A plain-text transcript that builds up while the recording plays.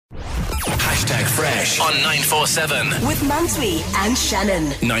Hashtag Fresh on 947. With Mansui and Shannon.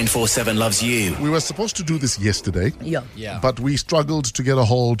 947 loves you. We were supposed to do this yesterday, Yeah. but we struggled to get a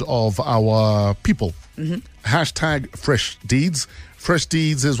hold of our people. Hashtag Fresh Deeds. Fresh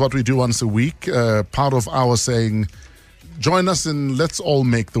Deeds is what we do once a week, part of our saying, join us and let's all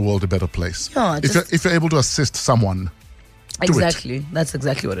make the world a better place. Yeah, if you're able to assist someone, do it. Exactly. That's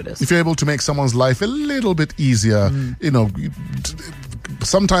exactly what it is. If you're able to make someone's life a little bit easier,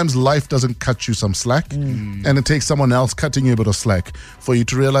 sometimes life doesn't cut you some slack, and it takes someone else cutting you a bit of slack for you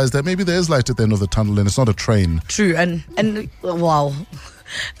to realize that maybe there is light at the end of the tunnel and it's not a train. True. And wow.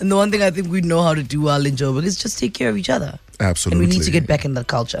 And the one thing I think we know how to do well in Joburg is just take care of each other. Absolutely. And we need to get back in that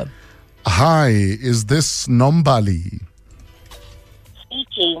culture. Hi, is this Nombali?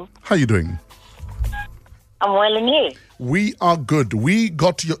 Speaking. How you doing? I'm well, and you? We are good. We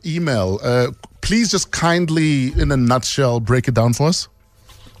got your email. Please just kindly, in a nutshell, break it down for us.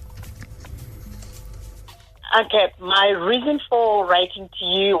 Okay, my reason for writing to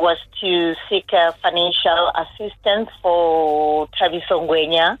you was to seek financial assistance for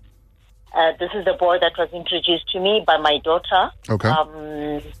Thabiso. This is the boy that was introduced to me by my daughter. Okay.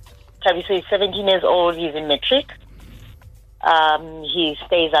 Thabiso is 17 years old. He's in matric. He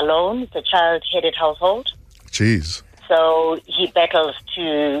stays alone. It's a child-headed household. Jeez. So he battles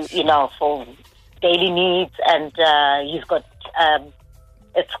for daily needs, and he's got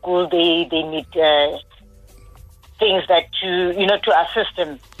at school they need things that to assist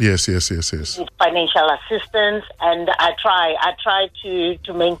him. Yes. With financial assistance, and I try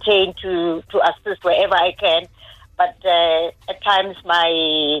to maintain to assist wherever I can, but at times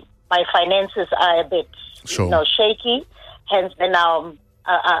my finances are a bit shaky. Hence, then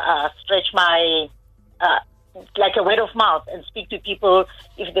I stretch my like a word of mouth and speak to people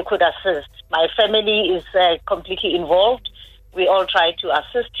if they could assist. My family is completely involved. We all try to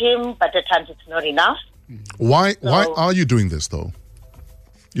assist him, but at times it's not enough. Why are you doing this though?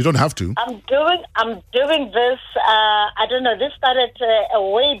 You don't have to. I'm doing this. I don't know. This started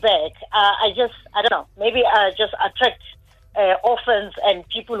way back. I don't know. Maybe I just attract orphans and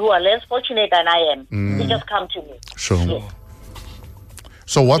people who are less fortunate than I am. They just come to me. Sure. Yes.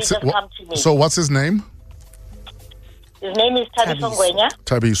 So what's his name? His name is Thabiso.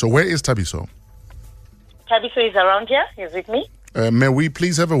 Thabiso. Where is Thabiso? Thabiso is around here. He's with me. May we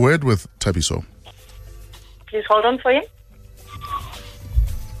please have a word with Thabiso? Please hold on for him.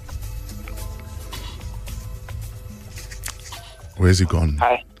 Where's he gone?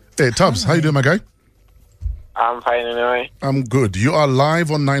 Hi. Hey, Tubbs, how you doing, my guy? I'm fine anyway. I'm good. You are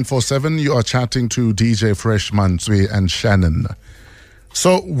live on 947. You are chatting to DJ Fresh, Mansui and Shannon.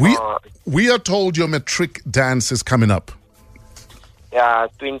 So we are told your matric dance is coming up. Yeah,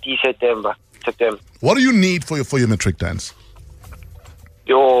 20 September. What do you need for your matric dance?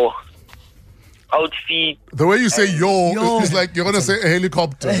 Your outfit. The way you say yo is like you're going to say a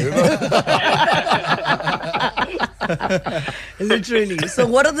helicopter. You know? Literally. So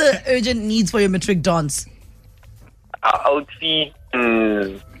what are the urgent needs for your matric dance? Outfit.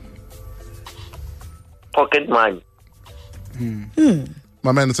 Pocket money.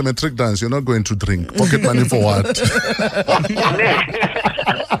 My man, it's a matric dance. You're not going to drink. Pocket money for what?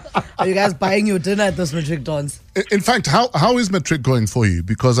 Are you guys buying your dinner at this matric dance? In fact, how is matric going for you?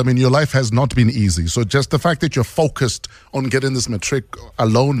 Because, I mean, your life has not been easy. So just the fact that you're focused on getting this matric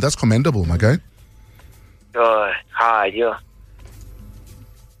alone, that's commendable, my guy. Hard, yeah.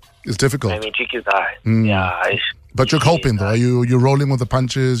 It's difficult. My matric is hard. Yeah. But you're coping, though. You're rolling with the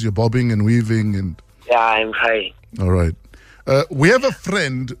punches, you're bobbing and weaving. And yeah, I'm trying. All right. We have a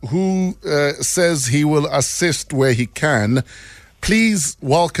friend who says he will assist where he can. Please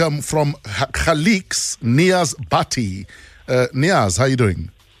welcome from Khaliks, Niaz Bhatti. Niaz, how are you doing?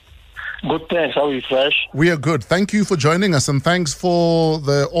 Good, thanks. How are you, Fresh? We are good. Thank you for joining us, and thanks for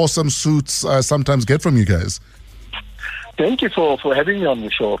the awesome suits I sometimes get from you guys. Thank you for having me on the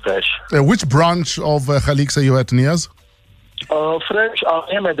show, Fresh. Which branch of Khaliks are you at, Niaz? Fresh, I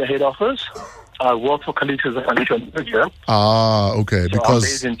am at the head office. I work for Khaliks as a financial manager. Ah, okay. So I'm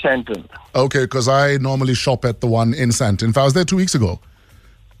based in Sandton. Okay, because I normally shop at the one in Sandton. In fact, I was there 2 weeks ago,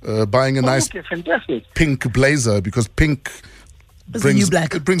 buying a nice fantastic pink blazer because pink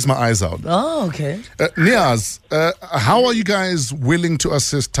brings my eyes out. Oh, okay. Niaz, how are you guys willing to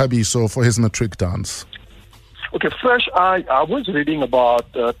assist Thabiso for his matric dance? Okay, Fresh, I was reading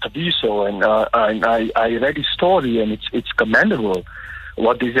about Thabiso and I read his story, and it's commendable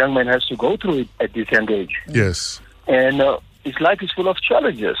what this young man has to go through at this young age. Yes. And his life is full of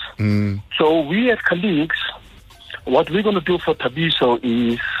challenges. So we as colleagues, what we're going to do for Thabiso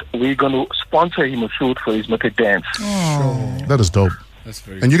is we're going to sponsor him a suit for his matric dance. Oh. That is dope. That's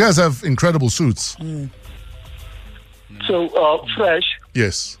very And you guys have incredible suits. So, Fresh,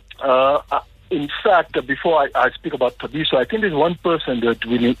 Yes. in fact, before I speak about Thabiso, I think there's one person that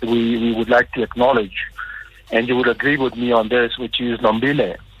we would like to acknowledge, and you would agree with me on this, which is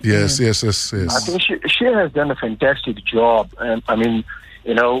Nombile. Yes. I think she has done a fantastic job, I mean,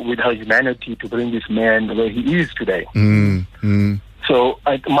 with her humanity to bring this man where he is today. So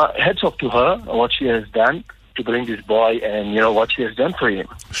my hats off to her, what she has done to bring this boy and, what she has done for him.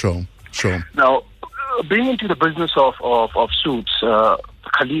 Sure. Now, being into the business of suits,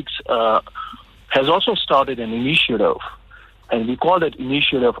 colleagues has also started an initiative, and we call that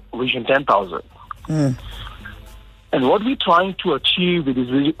initiative Vision 10,000. And what we're trying to achieve with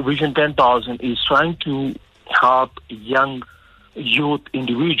this Vision 10,000 is trying to help young youth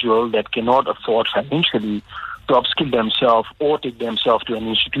individuals that cannot afford financially to upskill themselves or take themselves to an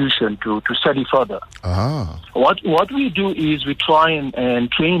institution to study further. What we do is we try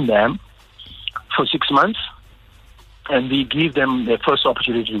and train them for 6 months, and we give them their first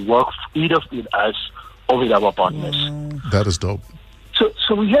opportunity to work either with us or with our partners. That is dope.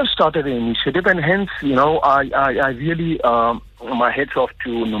 So we have started an initiative, and hence, I really, my head's off to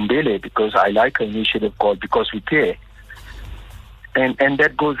Nombele because I like an initiative called Because We Care. And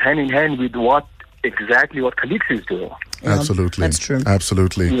that goes hand in hand with what Colleagues is doing. Absolutely. That's true.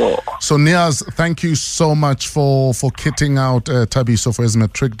 Absolutely. Yeah. So, Niaz, thank you so much for kitting out Thabiso for his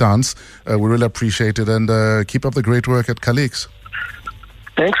matric dance. We really appreciate it, and keep up the great work at Colleagues.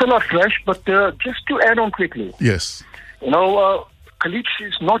 Thanks a lot, Fresh. But just to add on quickly. Yes. Colleagues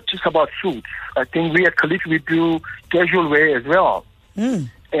is not just about suits. I think we at Colleagues, we do casual wear as well.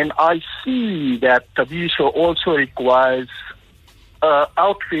 And I see that Thabiso also requires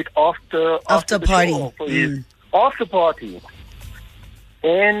outfit after the party. show for his after party.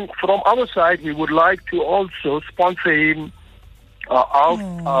 And from our side, we would like to also sponsor him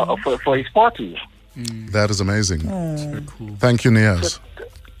out for his party. That is amazing. That's very cool. Thank you, Niaz.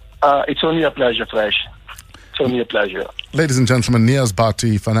 It's only a pleasure, Fresh. It's only a pleasure. Ladies and gentlemen, Niaz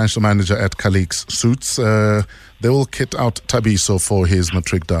Bhatti, financial manager at Colleagues Suits. They will kit out Thabiso for his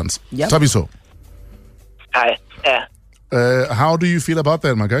matric dance. Yep. Thabiso, Hi. how do you feel about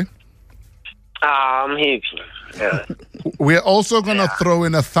that, my guy? I'm happy. We're also going to throw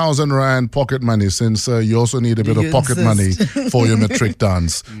in 1,000 rand pocket money, since you also need a bit of You pocket money insist. for your matric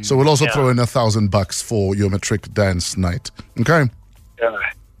dance. So we'll also throw in $1,000 for your matric dance night. Okay?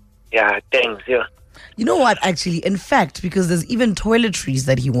 Yeah, thanks. Yeah. You know what, actually, in fact, because there's even toiletries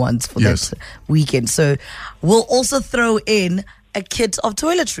that he wants for Yes. that weekend. So we'll also throw in a kit of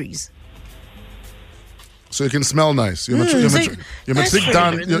toiletries. So you can smell nice. Your so matric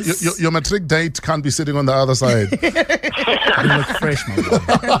nice your matric date can't be sitting on the other side. You look fresh, man.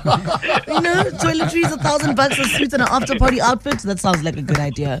 Toiletries, $1,000 a suit and an after party outfit. That sounds like a good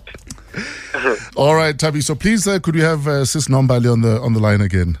idea. All right, Tabi. So please, could we have Sis Nombali on the line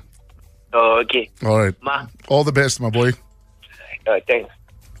again? Oh, okay. All right. Ma. All the best, my boy. Thanks.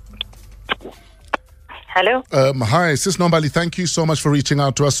 Hello? Hi, Sis Nombali. Thank you so much for reaching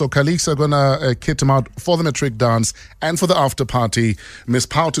out to us. So colleagues are going to kit him out for the matric dance and for the after party. Miss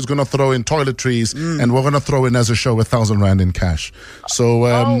Pout is going to throw in toiletries, and we're going to throw in as a show 1,000 rand in cash. So,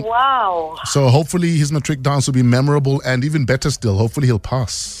 Oh, wow. so hopefully his matric dance will be memorable, and even better still, hopefully he'll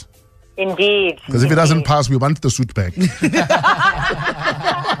pass. Indeed. Because if he doesn't pass, we want the suit back.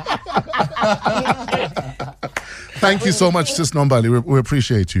 Thank you so much, Sis Nombali. We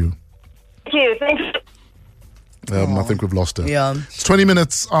appreciate you. Thank you. Thank you. I think we've lost her. Yeah. It's 20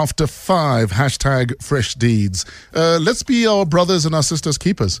 minutes after 5. Hashtag fresh deeds. Let's be our brothers and our sisters'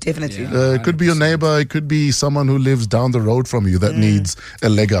 keepers. Definitely. It could be your neighbor. It could be someone who lives down the road from you that needs a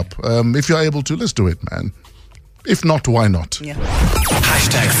leg up. If you're able to, let's do it, man. If not, why not? Yeah.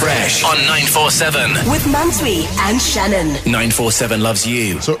 Hashtag fresh on 947. With Mansui and Shannon. 947 loves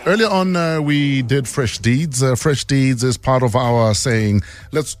you. So earlier on, we did Fresh Deeds. Fresh Deeds is part of our saying,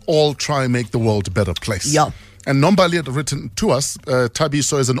 let's all try and make the world a better place. Yeah. And Nombali had written to us,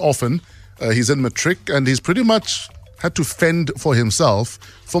 Thabiso is an orphan. He's in matric, and he's pretty much had to fend for himself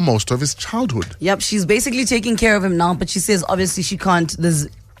for most of his childhood. Yep, she's basically taking care of him now, but she says obviously she can't, there's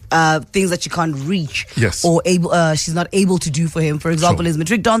things that she can't reach. Yes. Or she's not able to do for him. For example, Sure. his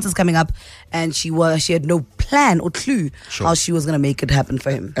matric dance is coming up, and she had no plan or clue Sure. how she was going to make it happen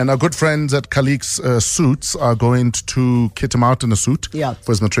for him. And our good friends at Colleagues Suits are going to kit him out in a suit Yeah.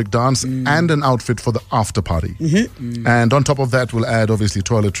 for his matric dance and an outfit for the after party. And on top of that, we'll add obviously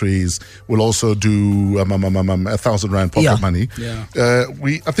toiletries. We'll also do 1,000 rand pocket Yeah. money. Yeah.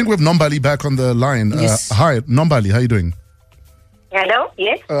 I think we have Nombali back on the line. Yes. Hi, Nombali, how you doing? Hello?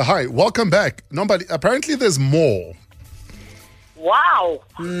 Yes? Hi, welcome back. Nombali, apparently there's more. Wow.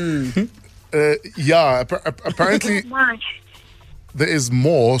 Yeah, apparently My. there is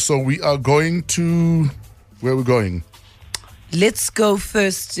more. So we are going to... Where are we going? Let's go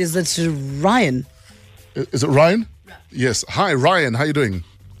first. Is it Ryan? Is it Ryan? Yes. Hi, Ryan. How you doing?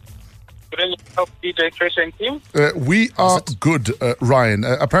 Good evening, DJ Trish and team. We are good, Ryan.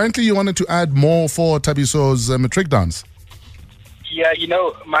 Apparently you wanted to add more for Thabiso's matric dance. Yeah,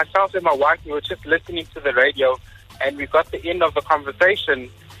 myself and my wife, we were just listening to the radio and we got the end of the conversation.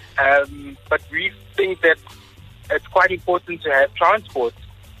 But we think that it's quite important to have transport.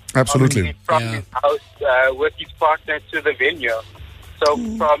 Absolutely. From his house with his partner to the venue. So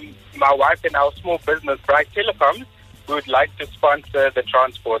from my wife and our small business, Bright Telecoms, we would like to sponsor the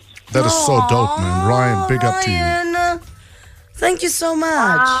transport. That is so dope, man. Ryan, big up to you. Ryan, thank you so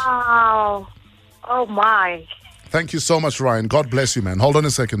much. Wow. Oh, my. Thank you so much, Ryan. God bless you, man. Hold on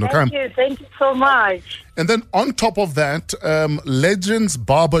a second, okay? Thank you so much. And then on top of that, Legends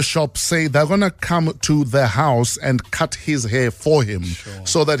Barbershop say they're going to come to their house and cut his hair for him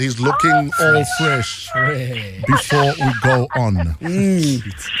so that he's looking all fresh before we go on.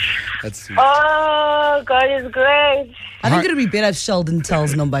 That's sweet. Oh, God is great. I think it would be better if Sheldon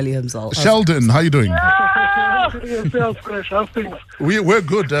tells Nombali himself. Sheldon, how you doing? Yourself, Fresh. How's things? We're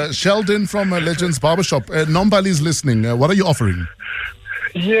good. Sheldon from Legends Barbershop. Nombali's listening. What are you offering?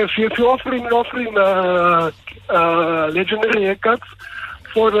 Yes, you're offering legendary haircuts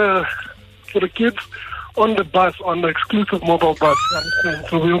for the kids on the bus, on the exclusive mobile bus.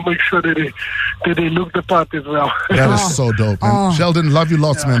 So we'll make sure that they look the part as well. That is so dope, man. Sheldon, love you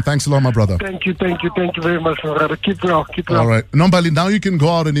lots, man. Thanks a lot, my brother. Thank you very much, my brother. Keep well. All right. Nombali, now you can go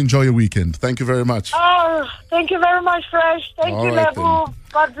out and enjoy your weekend. Thank you very much. Oh, thank you very much, Fresh. Thank All you, right, Lebu.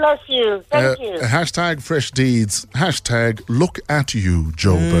 God bless you. Thank you. Hashtag fresh deeds. Hashtag look at you,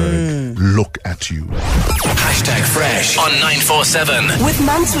 Joburg. Look at you. Hashtag fresh on 947. With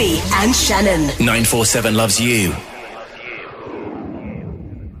Mansui and Shannon. 947 loves you.